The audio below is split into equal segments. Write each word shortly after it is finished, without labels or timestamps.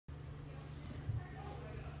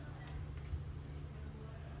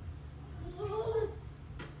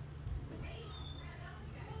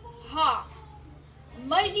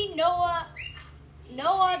me, Noah.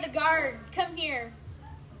 Noah the guard, come here.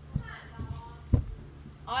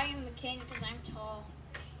 I am the king because I'm tall.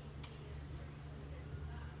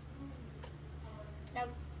 Now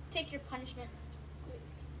take your punishment.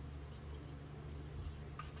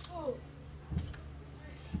 Oh.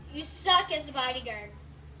 You suck as a bodyguard.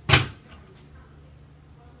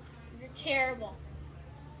 You're terrible.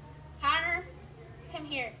 Connor, come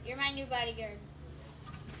here. You're my new bodyguard.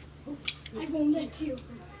 I won't let you.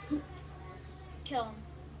 Kill him.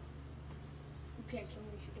 You can't kill me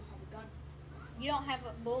if you don't have a gun. You don't have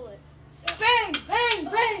a bullet. Bang! Bang!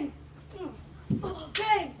 Bang!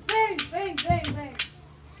 Bang! Bang! Bang! Bang! Bang!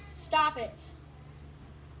 Stop it.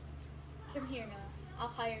 Come here, Noah. I'll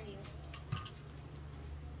hire you.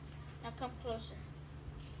 Now come closer.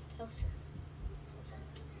 Closer.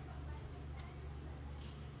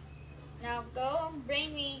 Now go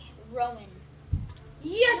bring me Rowan.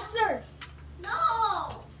 Yes, sir!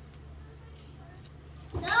 No!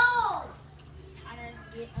 No! Connor,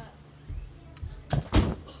 get up.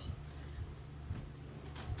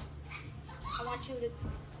 I want you to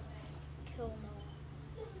kill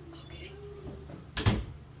Noah. Okay.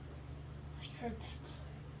 I heard that.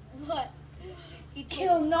 What? He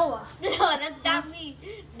Kill Noah. No, that's not me.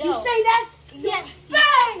 No. You say that's... Yes.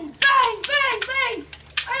 Bang! Bang! Bang! Bang!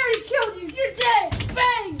 I already killed you. You're dead.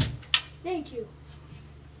 Bang! Thank you.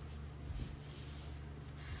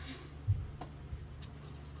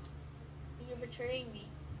 You're betraying me.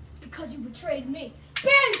 Because you betrayed me.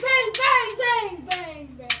 Bang! Bang! Bang! Bang!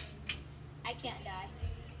 Bang! Bang! I can't die.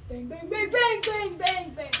 Bang! Bang! Bang! Bang! Bang! Bang!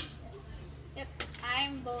 Bang! Yep,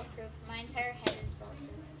 I'm bulletproof. My entire head is bulletproof.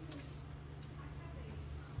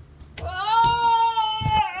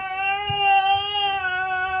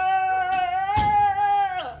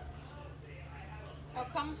 Now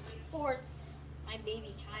come forth, my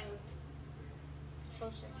baby child.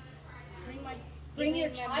 Closer. Bring me your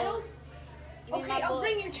my child? bullet. Give me Okay, my I'll bullet.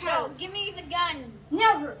 bring your child. No, give me the gun.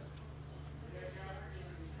 Never.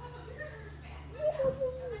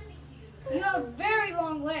 You have very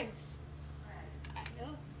long legs. I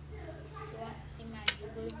know. You want to see my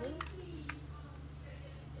blue blue?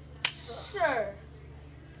 Sure.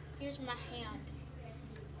 Here's my hand.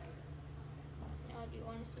 Now, do you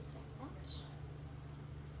want to see something else?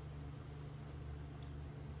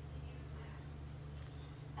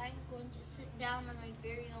 I'm going to sit down on my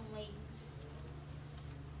very own legs.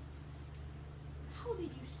 How did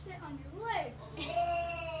you sit on your legs?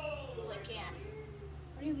 Because I can.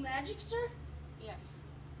 Are you magic, sir? Yes.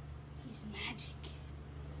 He's magic.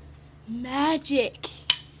 Magic.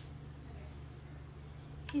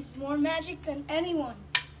 He's more magic than anyone.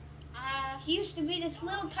 He used to be this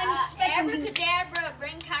little tiny speck. when he was- Abracadabra,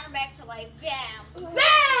 bring Connor back to life. Bam! Bam!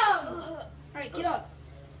 All right, get up.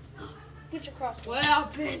 Get your crossbow. Well,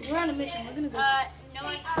 Ben. We're on a mission. We're gonna go.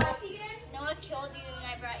 Noah killed you and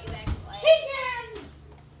I brought you back to life. Tegan!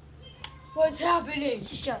 What's happening?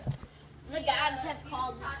 Shut up. The gods have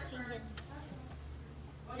called Tegan.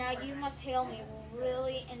 Now you must hail me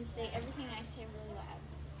really and say everything I say really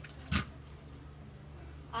loud.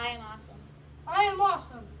 I am awesome. I am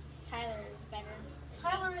awesome. Tyler is better.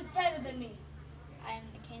 Tyler is better than me. I am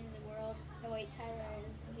the king of the world. No, wait, Tyler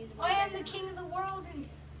is. And he's way I am better. the king of the world, and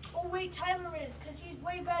oh wait, Tyler is, because he's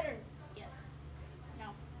way better. Yes.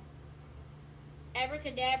 No.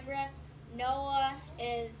 Abracadabra, Noah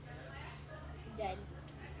is dead.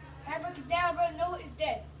 Abracadabra, Noah is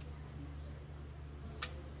dead.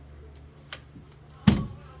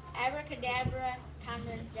 Abracadabra,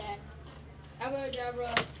 Connor is dead.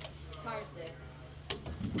 Abracadabra, Connor's dead.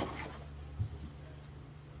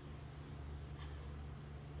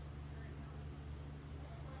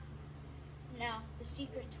 Now, the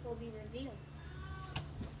secret will be revealed.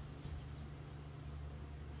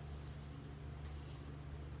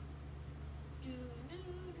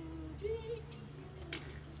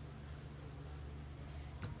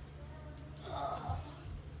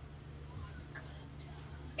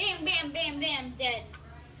 Bam, bam, bam, bam, dead.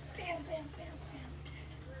 Bam, bam, bam,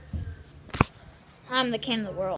 bam. I'm the king of the world.